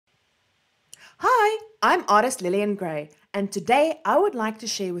Hi, I'm artist Lillian Gray, and today I would like to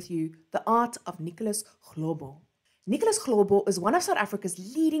share with you the art of Nicholas Hlobo. Nicholas Hlobo is one of South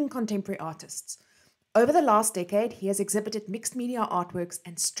Africa's leading contemporary artists. Over the last decade, he has exhibited mixed media artworks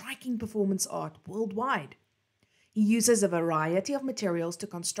and striking performance art worldwide. He uses a variety of materials to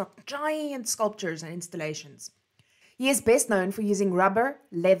construct giant sculptures and installations. He is best known for using rubber,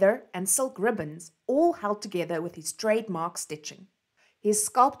 leather, and silk ribbons, all held together with his trademark stitching. His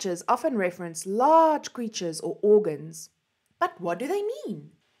sculptures often reference large creatures or organs. But what do they mean?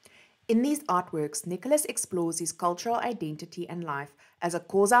 In these artworks, Nicholas explores his cultural identity and life as a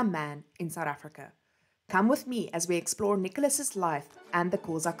Xhosa man in South Africa. Come with me as we explore Nicholas's life and the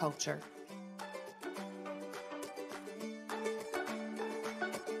Xhosa culture.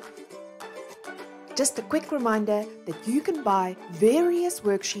 Just a quick reminder that you can buy various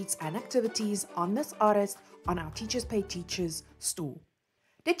worksheets and activities on this artist on our Teachers Pay Teachers store.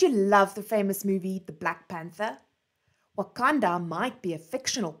 Did you love the famous movie The Black Panther? Wakanda might be a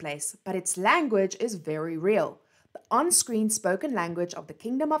fictional place, but its language is very real. The on-screen spoken language of the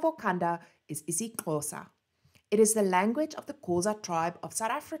Kingdom of Wakanda is isiXhosa. It is the language of the Xhosa tribe of South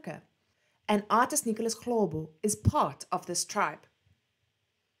Africa. And artist Nicholas Hlobo is part of this tribe.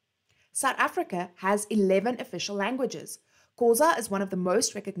 South Africa has 11 official languages. Xhosa is one of the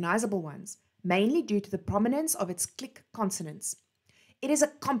most recognizable ones, mainly due to the prominence of its click consonants. It is a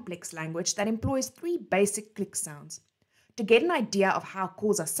complex language that employs 3 basic click sounds. To get an idea of how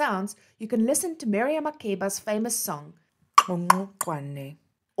Xhosa sounds, you can listen to Miriam Makeba's famous song,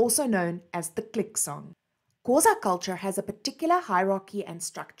 also known as the click song. Xhosa culture has a particular hierarchy and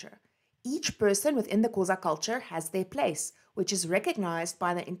structure. Each person within the Xhosa culture has their place, which is recognized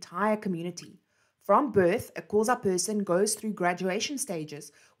by the entire community. From birth, a Xhosa person goes through graduation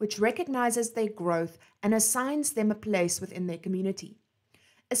stages, which recognizes their growth and assigns them a place within their community.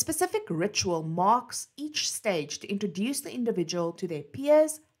 A specific ritual marks each stage to introduce the individual to their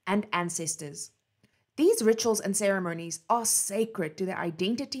peers and ancestors. These rituals and ceremonies are sacred to the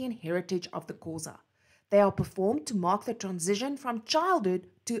identity and heritage of the Xhosa. They are performed to mark the transition from childhood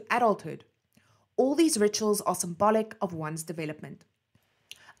to adulthood. All these rituals are symbolic of one's development.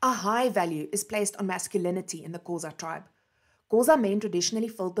 A high value is placed on masculinity in the Xhosa tribe. Xhosa men traditionally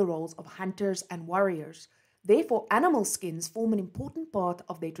filled the roles of hunters and warriors. Therefore, animal skins form an important part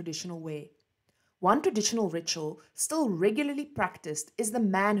of their traditional wear. One traditional ritual still regularly practiced is the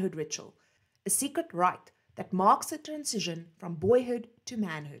manhood ritual, a secret rite that marks the transition from boyhood to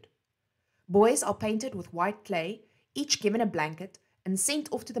manhood. Boys are painted with white clay, each given a blanket, and sent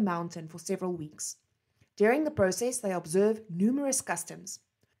off to the mountain for several weeks. During the process, they observe numerous customs.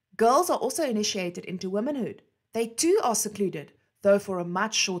 Girls are also initiated into womanhood. They too are secluded, though for a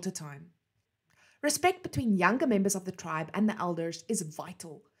much shorter time. Respect between younger members of the tribe and the elders is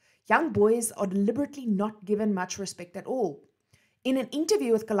vital. Young boys are deliberately not given much respect at all. In an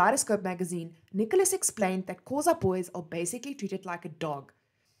interview with Kaleidoscope magazine, Nicholas explained that Xhosa boys are basically treated like a dog.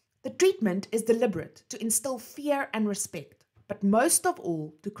 The treatment is deliberate to instill fear and respect, but most of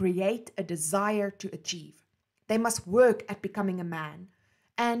all to create a desire to achieve. They must work at becoming a man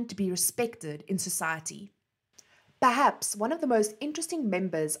and to be respected in society. Perhaps one of the most interesting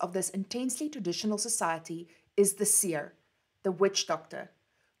members of this intensely traditional society is the seer, the witch doctor,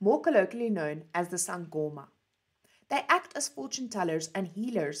 more colloquially known as the Sangoma. They act as fortune tellers and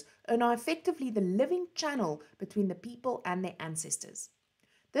healers and are effectively the living channel between the people and their ancestors.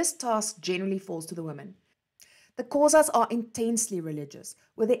 This task generally falls to the women. The Xhosas are intensely religious,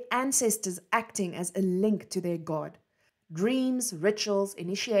 with their ancestors acting as a link to their god. Dreams, rituals,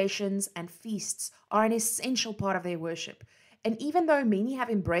 initiations, and feasts are an essential part of their worship, and even though many have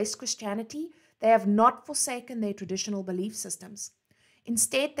embraced Christianity, they have not forsaken their traditional belief systems.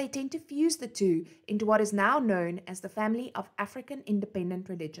 Instead, they tend to fuse the two into what is now known as the family of African independent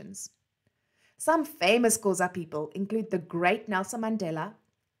religions. Some famous Xhosa people include the great Nelson Mandela,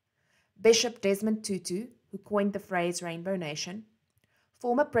 Bishop Desmond Tutu, who coined the phrase Rainbow Nation,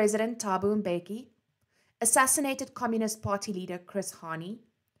 former President Thabo Mbeki, assassinated Communist Party leader Chris Hani,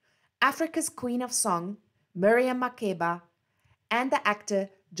 Africa's Queen of Song, Miriam Makeba, and the actor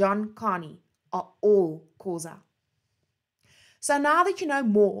John Carney are all Xhosa. So now that you know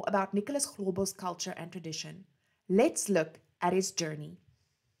more about Nicholas Hlobo's culture and tradition, let's look at his journey.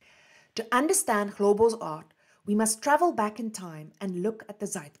 To understand Hlobo's art, we must travel back in time and look at the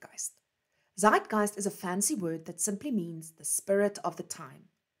zeitgeist. Zeitgeist is a fancy word that simply means the spirit of the time.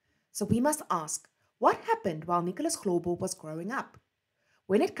 So we must ask, what happened while Nicholas Hlobo was growing up?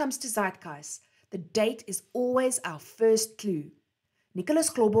 When it comes to zeitgeist, the date is always our first clue. Nicholas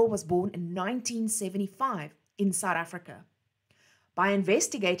Hlobo was born in 1975 in South Africa. By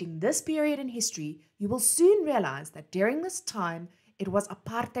investigating this period in history, you will soon realize that during this time, it was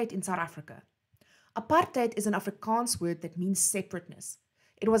apartheid in South Africa. Apartheid is an Afrikaans word that means separateness.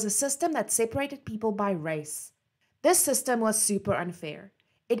 It was a system that separated people by race. This system was super unfair.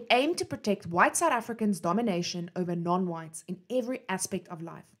 It aimed to protect white South Africans' domination over non-whites in every aspect of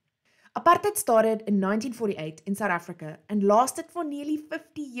life. Apartheid started in 1948 in South Africa and lasted for nearly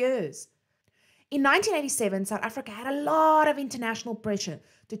 50 years. In 1987, South Africa had a lot of international pressure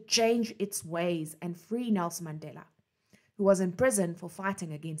to change its ways and free Nelson Mandela, who was in prison for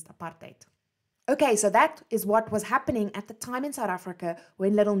fighting against apartheid. Okay, so that is what was happening at the time in South Africa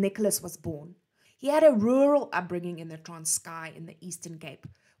when little Nicholas was born. He had a rural upbringing in the Transkei in the Eastern Cape,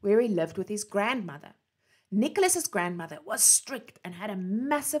 where he lived with his grandmother. Nicholas's grandmother was strict and had a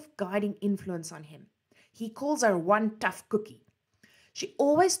massive guiding influence on him. He calls her one tough cookie. She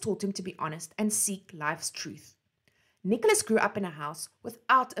always taught him to be honest and seek life's truth. Nicholas grew up in a house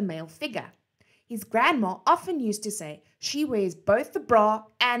without a male figure. His grandma often used to say she wears both the bra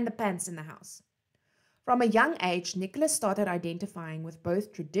and the pants in the house. From a young age, Nicholas started identifying with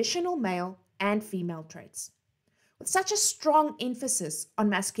both traditional male and female traits. With such a strong emphasis on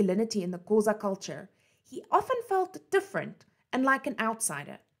masculinity in the Xhosa culture, he often felt different and like an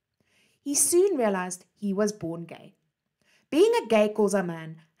outsider. He soon realized he was born gay. Being a gay Xhosa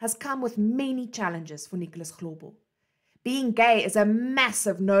man has come with many challenges for Nicholas Hlobo. Being gay is a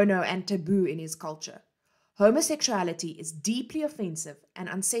massive no-no and taboo in his culture. Homosexuality is deeply offensive and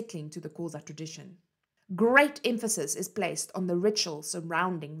unsettling to the Xhosa tradition. Great emphasis is placed on the ritual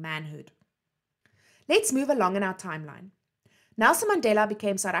surrounding manhood. Let's move along in our timeline. Nelson Mandela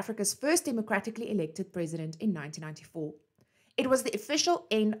became South Africa's first democratically elected president in 1994. It was the official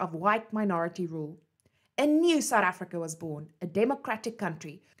end of white minority rule. A new South Africa was born, a democratic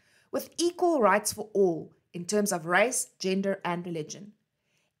country with equal rights for all in terms of race, gender, and religion.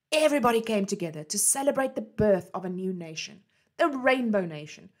 Everybody came together to celebrate the birth of a new nation, the Rainbow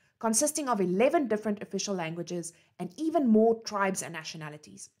Nation, consisting of 11 different official languages and even more tribes and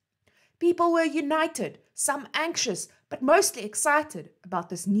nationalities. People were united, some anxious, but mostly excited about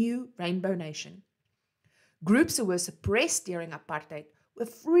this new Rainbow Nation. Groups who were suppressed during apartheid were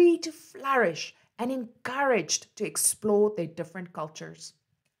free to flourish and encouraged to explore their different cultures.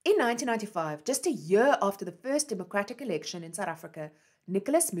 In 1995, just a year after the first democratic election in South Africa,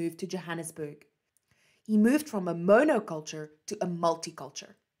 Nicholas moved to Johannesburg. He moved from a monoculture to a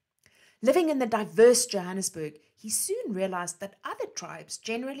multiculture. Living in the diverse Johannesburg, he soon realized that other tribes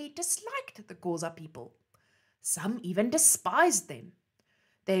generally disliked the Xhosa people. Some even despised them.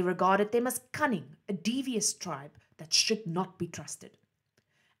 They regarded them as cunning, a devious tribe that should not be trusted.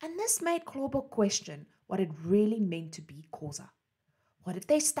 And this made Hlobo question what it really meant to be Xhosa. What did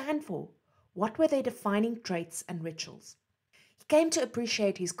they stand for? What were their defining traits and rituals? He came to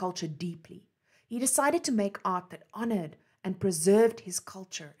appreciate his culture deeply. He decided to make art that honored and preserved his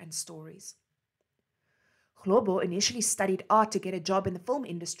culture and stories. Hlobo initially studied art to get a job in the film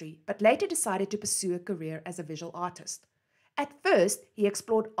industry, but later decided to pursue a career as a visual artist. At first, he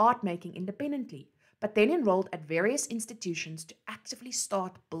explored art making independently, but then enrolled at various institutions to actively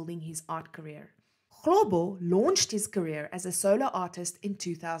start building his art career. Hlobo launched his career as a solo artist in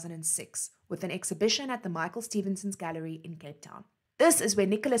 2006 with an exhibition at the Michael Stevenson's Gallery in Cape Town. This is where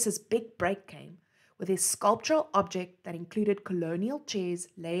Nicholas's big break came, with his sculptural object that included colonial chairs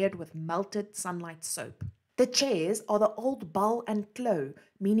layered with melted sunlight soap. The chairs are the old bull and clo,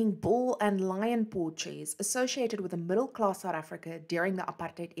 meaning bull and lion paw chairs associated with the middle-class South Africa during the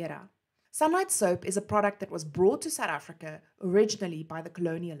apartheid era. Sunlight soap is a product that was brought to South Africa originally by the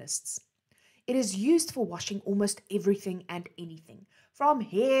colonialists. It is used for washing almost everything and anything, from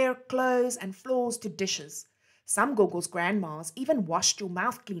hair, clothes, and floors to dishes. Some Gogo's grandmas even washed your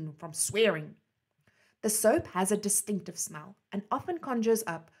mouth clean from swearing. The soap has a distinctive smell and often conjures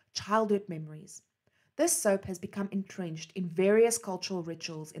up childhood memories. This soap has become entrenched in various cultural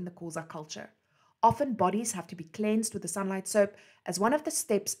rituals in the Xhosa culture. Often bodies have to be cleansed with the sunlight soap as one of the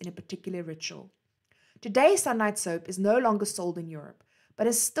steps in a particular ritual. Today, sunlight soap is no longer sold in Europe, but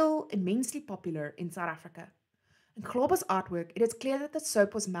is still immensely popular in South Africa. In Hlobo's artwork, it is clear that the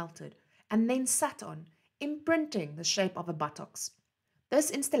soap was melted and then sat on, imprinting the shape of a buttocks. This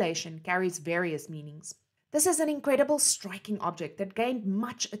installation carries various meanings. This is an incredible, striking object that gained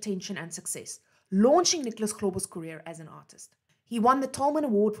much attention and success, launching Nicholas Hlobo's career as an artist. He won the Tolman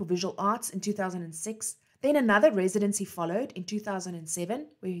Award for Visual Arts in 2006, then another residency followed in 2007,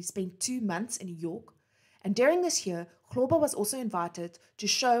 where he spent 2 months in New York. And during this year, Hlobo was also invited to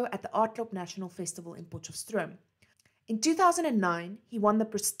show at the Artklub National Festival in Potchefstroom. In 2009, he won the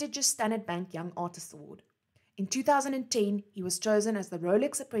prestigious Standard Bank Young Artist Award. In 2010, he was chosen as the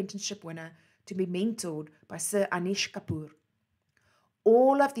Rolex apprenticeship winner to be mentored by Sir Anish Kapoor.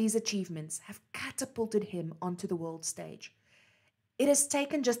 All of these achievements have catapulted him onto the world stage. It has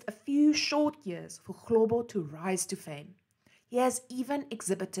taken just a few short years for Hlobo to rise to fame. He has even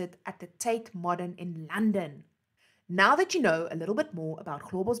exhibited at the Tate Modern in London. Now that you know a little bit more about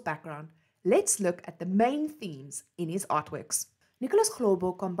Hlobo's background, let's look at the main themes in his artworks. Nicholas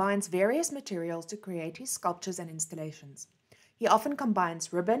Hlobo combines various materials to create his sculptures and installations. He often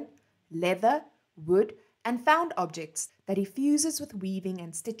combines ribbon, leather, wood, and found objects that he fuses with weaving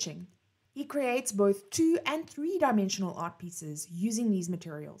and stitching. He creates both 2- and 3-dimensional art pieces using these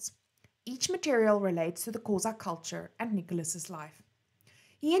materials. Each material relates to the Xhosa culture and Nicholas's life.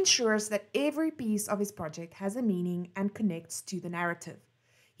 He ensures that every piece of his project has a meaning and connects to the narrative.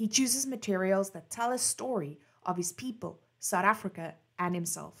 He chooses materials that tell a story of his people, South Africa, and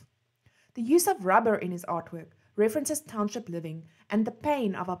himself. The use of rubber in his artwork references township living and the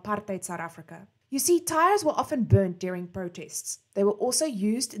pain of apartheid South Africa. You see, tires were often burnt during protests. They were also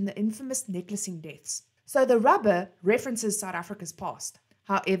used in the infamous necklacing deaths. So the rubber references South Africa's past.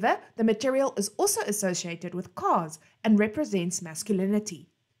 However, the material is also associated with cars and represents masculinity.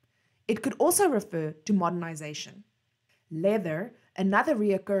 It could also refer to modernization. Leather, another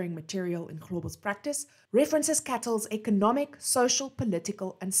recurring material in Hlobo's practice, references cattle's economic, social,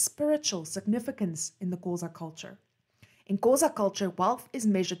 political, and spiritual significance in the Xhosa culture. In Xhosa culture, wealth is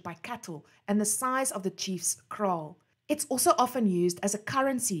measured by cattle and the size of the chief's kraal. It's also often used as a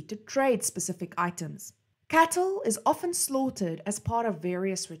currency to trade specific items. Cattle is often slaughtered as part of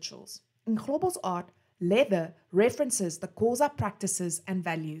various rituals. In Hlobo's art, leather references the Xhosa practices and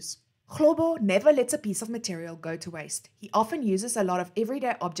values. Hlobo never lets a piece of material go to waste. He often uses a lot of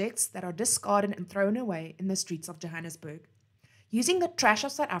everyday objects that are discarded and thrown away in the streets of Johannesburg, using the trash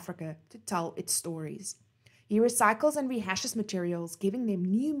of South Africa to tell its stories. He recycles and rehashes materials, giving them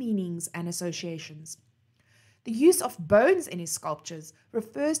new meanings and associations. The use of bones in his sculptures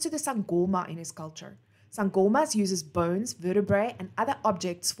refers to the sangoma in his culture. Sangomas uses bones, vertebrae, and other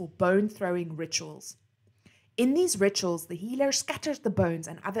objects for bone-throwing rituals. In these rituals, the healer scatters the bones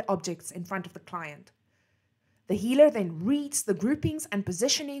and other objects in front of the client. The healer then reads the groupings and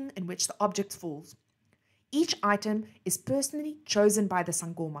positioning in which the object falls. Each item is personally chosen by the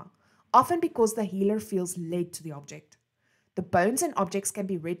sangoma, often because the healer feels led to the object. The bones and objects can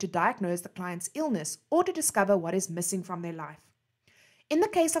be read to diagnose the client's illness or to discover what is missing from their life. In the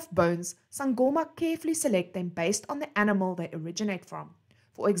case of bones, sangoma carefully select them based on the animal they originate from.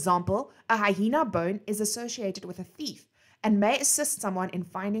 For example, a hyena bone is associated with a thief and may assist someone in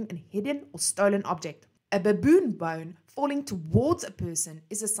finding a hidden or stolen object. A baboon bone falling towards a person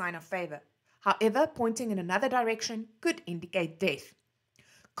is a sign of favor. However, pointing in another direction could indicate death.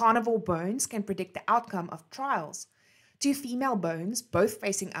 Carnivore bones can predict the outcome of trials. 2 female bones, both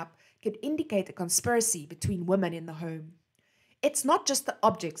facing up, could indicate a conspiracy between women in the home. It's not just the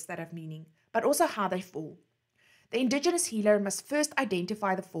objects that have meaning, but also how they fall. The indigenous healer must first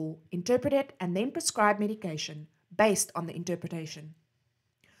identify the fall, interpret it, and then prescribe medication based on the interpretation.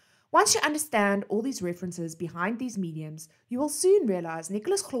 Once you understand all these references behind these mediums, you will soon realize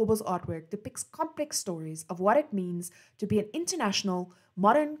Nicholas Hlobo's artwork depicts complex stories of what it means to be an international,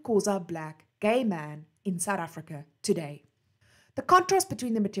 modern Xhosa black, gay man in South Africa today. The contrast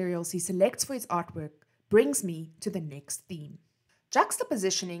between the materials he selects for his artwork brings me to the next theme.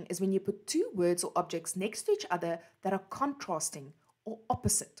 Juxtapositioning is when you put 2 words or objects next to each other that are contrasting or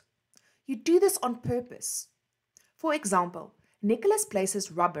opposite. You do this on purpose. For example, Nicholas places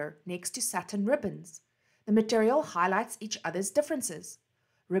rubber next to satin ribbons. The material highlights each other's differences.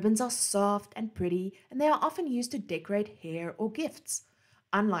 Ribbons are soft and pretty, and they are often used to decorate hair or gifts,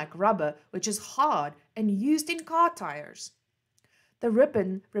 unlike rubber, which is hard and used in car tires. The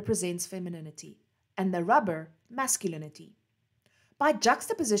ribbon represents femininity, and the rubber, masculinity. By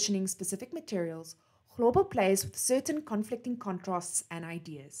juxtapositioning specific materials, Hlobo plays with certain conflicting contrasts and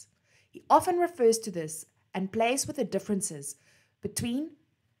ideas. He often refers to this and plays with the differences between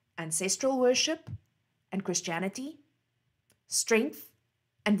ancestral worship and Christianity, strength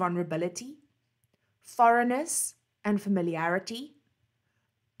and vulnerability, foreignness and familiarity,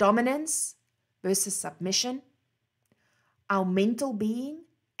 dominance versus submission, our mental being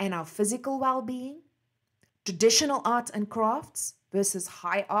and our physical well-being, traditional art and crafts versus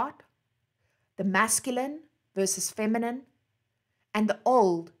high art, the masculine versus feminine, and the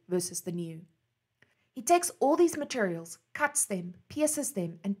old versus the new. He takes all these materials, cuts them, pierces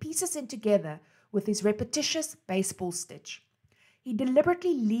them, and pieces them together with his repetitious baseball stitch. He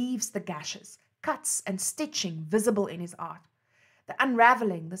deliberately leaves the gashes, cuts, and stitching visible in his art. The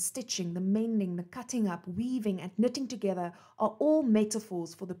unraveling, the stitching, the mending, the cutting up, weaving, and knitting together are all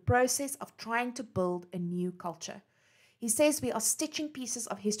metaphors for the process of trying to build a new culture. He says we are stitching pieces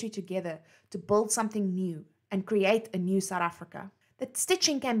of history together to build something new and create a new South Africa. The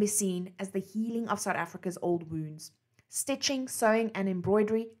stitching can be seen as the healing of South Africa's old wounds. Stitching, sewing, and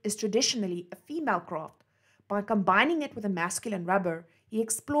embroidery is traditionally a female craft. By combining it with a masculine rubber, he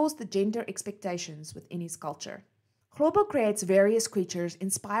explores the gender expectations within his culture. Hlobo creates various creatures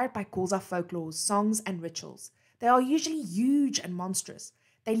inspired by Xhosa folklore, songs, and rituals. They are usually huge and monstrous.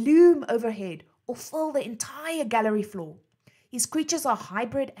 They loom overhead or fill the entire gallery floor. His creatures are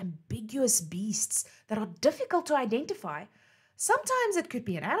hybrid, ambiguous beasts that are difficult to identify. Sometimes it could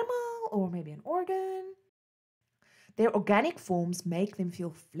be an animal or maybe an organ. Their organic forms make them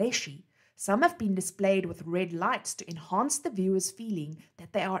feel fleshy. Some have been displayed with red lights to enhance the viewer's feeling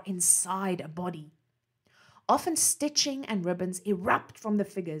that they are inside a body. Often stitching and ribbons erupt from the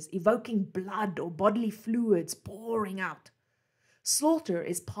figures, evoking blood or bodily fluids pouring out. Slaughter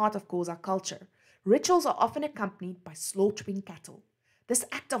is part of Xhosa culture. Rituals are often accompanied by slaughtering cattle. This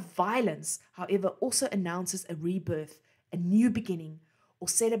act of violence, however, also announces a rebirth, a new beginning, or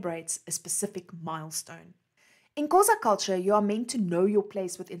celebrates a specific milestone. In Xhosa culture, you are meant to know your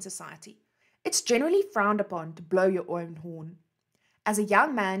place within society. It's generally frowned upon to blow your own horn. As a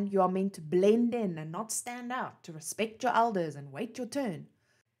young man, you are meant to blend in and not stand out, to respect your elders and wait your turn.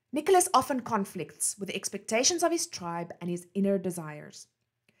 Nicholas often conflicts with the expectations of his tribe and his inner desires.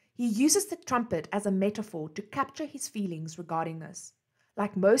 He uses the trumpet as a metaphor to capture his feelings regarding this.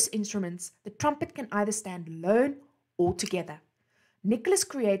 Like most instruments, the trumpet can either stand alone or together. Nicholas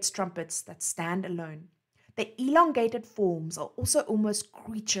creates trumpets that stand alone. Their elongated forms are also almost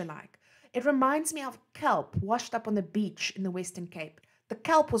creature-like. It reminds me of kelp washed up on the beach in the Western Cape. The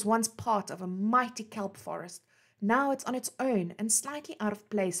kelp was once part of a mighty kelp forest. Now it's on its own and slightly out of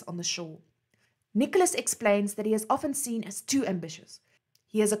place on the shore. Nicholas explains that he is often seen as too ambitious.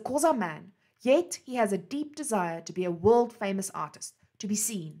 He is a Xhosa man, yet he has a deep desire to be a world-famous artist, to be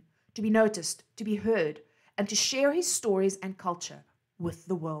seen, to be noticed, to be heard, and to share his stories and culture with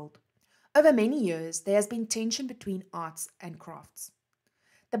the world. Over many years, there has been tension between arts and crafts.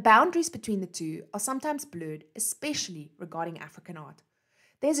 The boundaries between the two are sometimes blurred, especially regarding African art.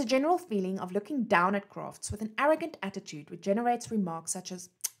 There's a general feeling of looking down at crafts with an arrogant attitude which generates remarks such as,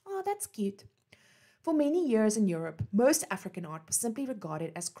 "Oh, that's cute." For many years in Europe, most African art was simply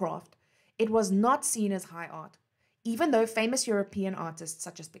regarded as craft. It was not seen as high art, even though famous European artists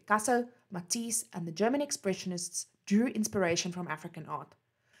such as Picasso, Matisse, and the German Expressionists drew inspiration from African art.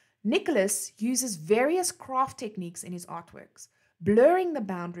 Nicholas uses various craft techniques in his artworks, blurring the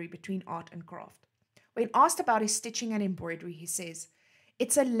boundary between art and craft. When asked about his stitching and embroidery, he says,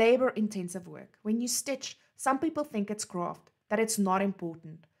 "It's a labor-intensive work. When you stitch, some people think it's craft, that it's not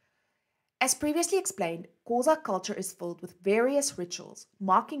important." As previously explained, Xhosa culture is filled with various rituals,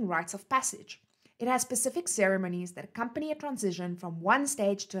 marking rites of passage. It has specific ceremonies that accompany a transition from one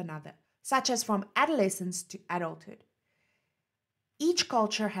stage to another, such as from adolescence to adulthood. Each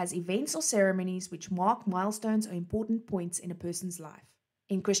culture has events or ceremonies which mark milestones or important points in a person's life.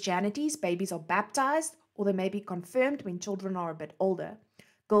 In Christianity, babies are baptized, or they may be confirmed when children are a bit older.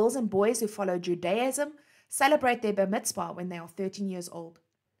 Girls and boys who follow Judaism celebrate their bar mitzvah when they are 13 years old.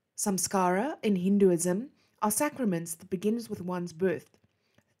 Samskara in Hinduism are sacraments that begin with one's birth,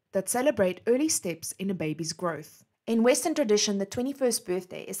 that celebrate early steps in a baby's growth. In Western tradition, the 21st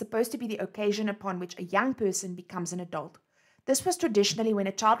birthday is supposed to be the occasion upon which a young person becomes an adult. This was traditionally when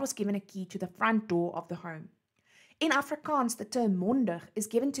a child was given a key to the front door of the home. In Afrikaans, the term mondig is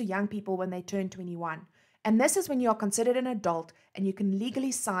given to young people when they turn 21, and this is when you are considered an adult and you can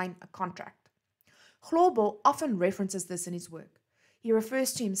legally sign a contract. Hlobo often references this in his work. He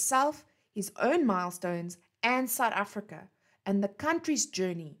refers to himself, his own milestones, and South Africa, and the country's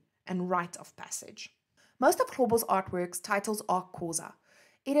journey and rite of passage. Most of Hlobo's artworks' titles are Xhosa.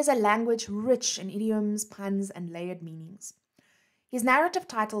 It is a language rich in idioms, puns, and layered meanings. His narrative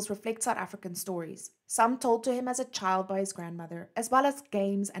titles reflect South African stories, some told to him as a child by his grandmother, as well as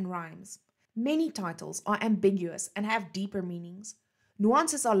games and rhymes. Many titles are ambiguous and have deeper meanings.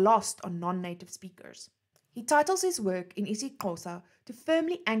 Nuances are lost on non-native speakers. He titles his work in isiXhosa to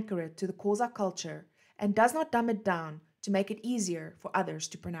firmly anchor it to the Xhosa culture and does not dumb it down to make it easier for others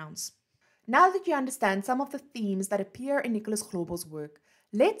to pronounce. Now that you understand some of the themes that appear in Nicholas Hlobo's work,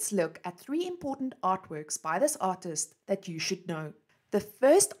 let's look at 3 important artworks by this artist that you should know. The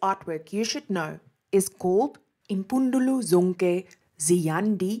first artwork you should know is called Impundulu Zonke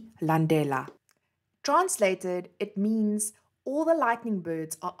Ziyandi Landela. Translated, it means all the lightning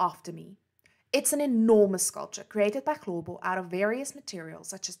birds are after me. It's an enormous sculpture created by Hlobo out of various materials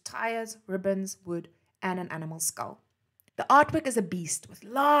such as tires, ribbons, wood, and an animal skull. The artwork is a beast with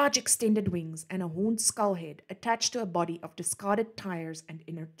large extended wings and a horned skull head attached to a body of discarded tires and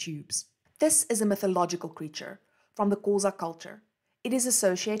inner tubes. This is a mythological creature from the Xhosa culture. It is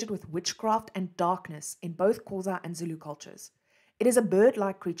associated with witchcraft and darkness in both Xhosa and Zulu cultures. It is a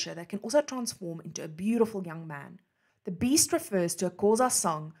bird-like creature that can also transform into a beautiful young man. The beast refers to a Xhosa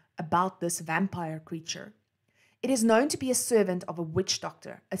song about this vampire creature. It is known to be a servant of a witch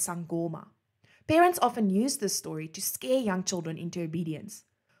doctor, a sangoma. Parents often use this story to scare young children into obedience.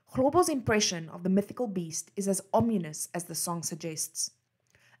 Hlobo's impression of the mythical beast is as ominous as the song suggests.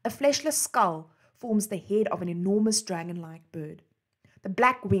 A fleshless skull forms the head of an enormous dragon-like bird. The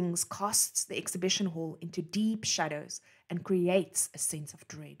black wings casts the exhibition hall into deep shadows and creates a sense of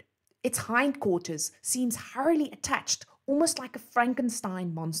dread. Its hindquarters seems hurriedly attached, almost like a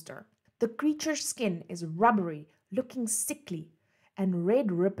Frankenstein monster. The creature's skin is rubbery, looking sickly, and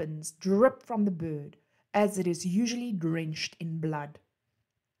red ribbons drip from the bird, as it is usually drenched in blood.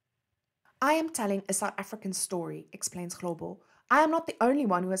 I am telling a South African story, explains Hlobo. I am not the only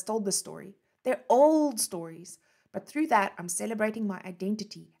one who has told this story. They're old stories, but through that I'm celebrating my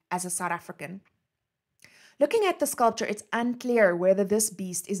identity as a South African. Looking at the sculpture, it's unclear whether this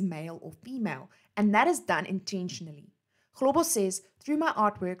beast is male or female, and that is done intentionally. Hlobo says, through my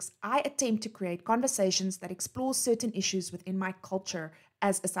artworks, I attempt to create conversations that explore certain issues within my culture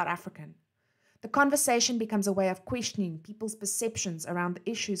as a South African. The conversation becomes a way of questioning people's perceptions around the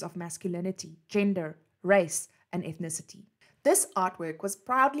issues of masculinity, gender, race, and ethnicity. This artwork was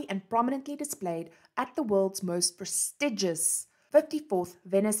proudly and prominently displayed at the world's most prestigious 54th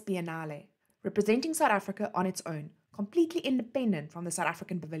Venice Biennale, representing South Africa on its own, completely independent from the South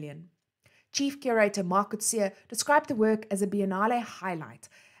African Pavilion. Chief Curator Mark Coetzee described the work as a Biennale highlight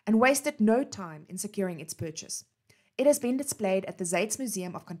and wasted no time in securing its purchase. It has been displayed at the Zaits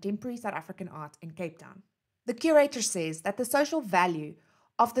Museum of Contemporary South African Art in Cape Town. The curator says that the social value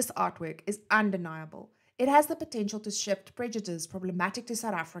of this artwork is undeniable. It has the potential to shift prejudice problematic to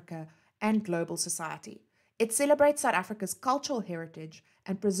South Africa and global society. It celebrates South Africa's cultural heritage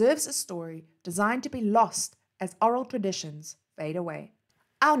and preserves a story designed to be lost as oral traditions fade away.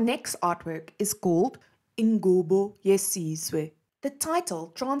 Our next artwork is called Ingubo Yesizwe. The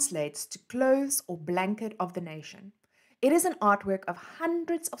title translates to Clothes or Blanket of the Nation. It is an artwork of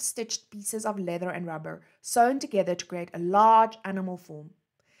hundreds of stitched pieces of leather and rubber sewn together to create a large animal form.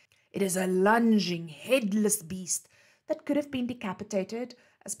 It is a lunging, headless beast that could have been decapitated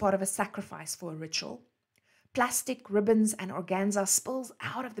as part of a sacrifice for a ritual. Plastic, ribbons, and organza spills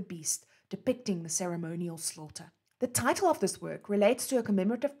out of the beast, depicting the ceremonial slaughter. The title of this work relates to a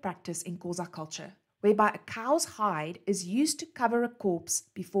commemorative practice in Xhosa culture, whereby a cow's hide is used to cover a corpse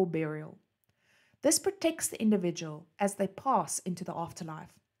before burial. This protects the individual as they pass into the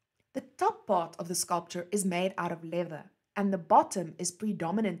afterlife. The top part of the sculpture is made out of leather, and the bottom is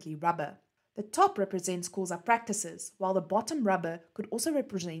predominantly rubber. The top represents Xhosa practices, while the bottom rubber could also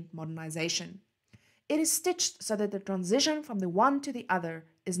represent modernization. It is stitched so that the transition from the one to the other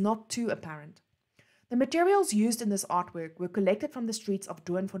is not too apparent. The materials used in this artwork were collected from the streets of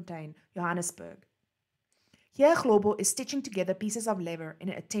Doornfontein, Johannesburg. Here Hlobo is stitching together pieces of leather in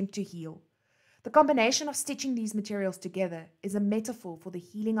an attempt to heal. The combination of stitching these materials together is a metaphor for the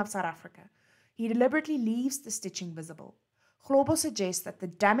healing of South Africa. He deliberately leaves the stitching visible. Hlobo suggests that the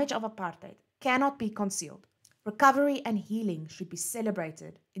damage of apartheid cannot be concealed. Recovery and healing should be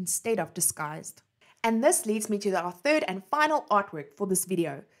celebrated instead of disguised. And this leads me to our third and final artwork for this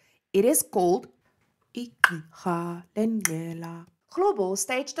video. It is called Hlobo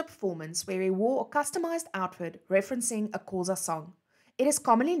staged a performance where he wore a customized outfit referencing a Xhosa song. It is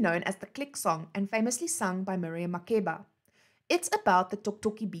commonly known as the Click song and famously sung by Miriam Makeba. It's about the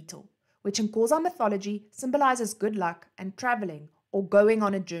Toktoki beetle, which in Xhosa mythology symbolizes good luck and traveling or going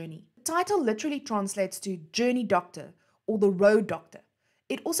on a journey. The title literally translates to Journey Doctor or the Road Doctor.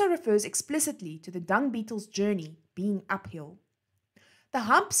 It also refers explicitly to the dung beetle's journey being uphill. The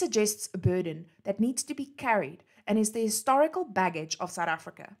hump suggests a burden that needs to be carried and is the historical baggage of South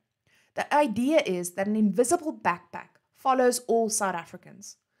Africa. The idea is that an invisible backpack follows all South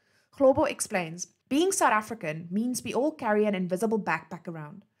Africans. Hlobo explains, being South African means we all carry an invisible backpack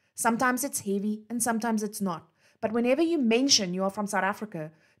around. Sometimes it's heavy and sometimes it's not. But whenever you mention you are from South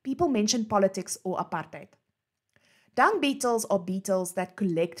Africa, people mention politics or apartheid. Dung beetles are beetles that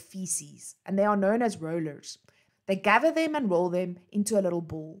collect feces, and they are known as rollers. They gather them and roll them into a little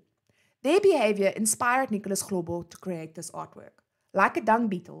ball. Their behavior inspired Nicholas Hlobo to create this artwork. Like a dung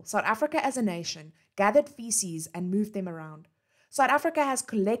beetle, South Africa as a nation gathered feces and moved them around. South Africa has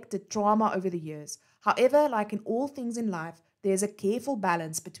collected trauma over the years. However, like in all things in life, there's a careful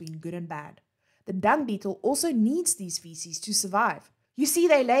balance between good and bad. The dung beetle also needs these feces to survive. You see,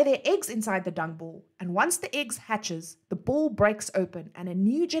 they lay their eggs inside the dung ball, and once the eggs hatches, the ball breaks open and a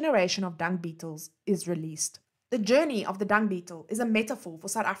new generation of dung beetles is released. The journey of the dung beetle is a metaphor for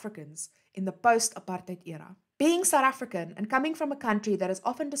South Africans in the Post Apartheid era. Being South African and coming from a country that is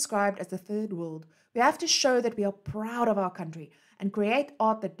often described as the third world, we have to show that we are proud of our country and create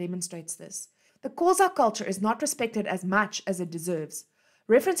art that demonstrates this. The Xhosa culture is not respected as much as it deserves.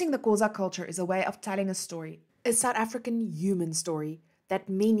 Referencing the Xhosa culture is a way of telling a story, a South African human story that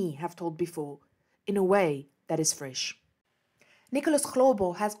many have told before, in a way that is fresh. Nicholas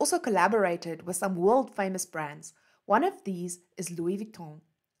Hlobo has also collaborated with some world-famous brands. One of these is Louis Vuitton.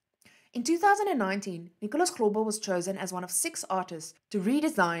 In 2019, Nicholas Hlobo was chosen as one of 6 artists to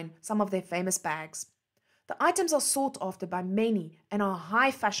redesign some of their famous bags. The items are sought after by many and are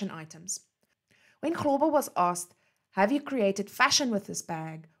high fashion items. When Hlobo was asked, "Have you created fashion with this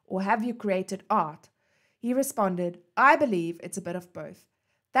bag or have you created art?" he responded, "I believe it's a bit of both.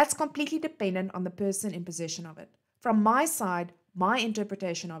 That's completely dependent on the person in possession of it. From my side, my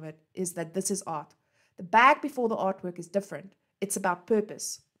interpretation of it is that this is art. The bag before the artwork is different. It's about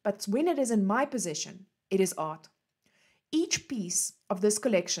purpose. But when it is in my possession, it is art." Each piece of this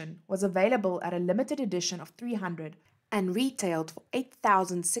collection was available at a limited edition of 300 and retailed for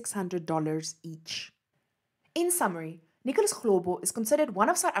 $8,600 each. In summary, Nicholas Hlobo is considered one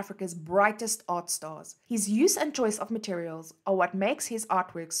of South Africa's brightest art stars. His use and choice of materials are what makes his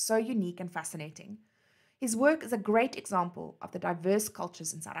artworks so unique and fascinating. His work is a great example of the diverse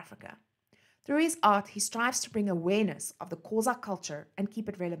cultures in South Africa. Through his art, he strives to bring awareness of the Xhosa culture and keep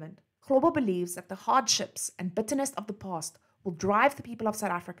it relevant. Hlobo believes that the hardships and bitterness of the past will drive the people of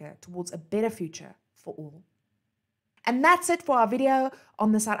South Africa towards a better future for all. And that's it for our video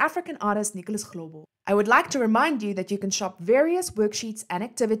on the South African artist Nicholas Hlobo. I would like to remind you that you can shop various worksheets and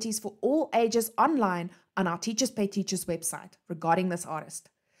activities for all ages online on our Teachers Pay Teachers website regarding this artist.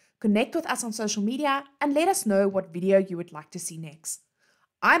 Connect with us on social media and let us know what video you would like to see next.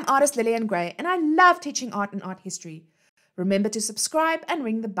 I'm artist Lillian Gray and I love teaching art and art history. Remember to subscribe and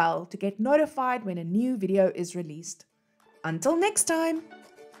ring the bell to get notified when a new video is released. Until next time!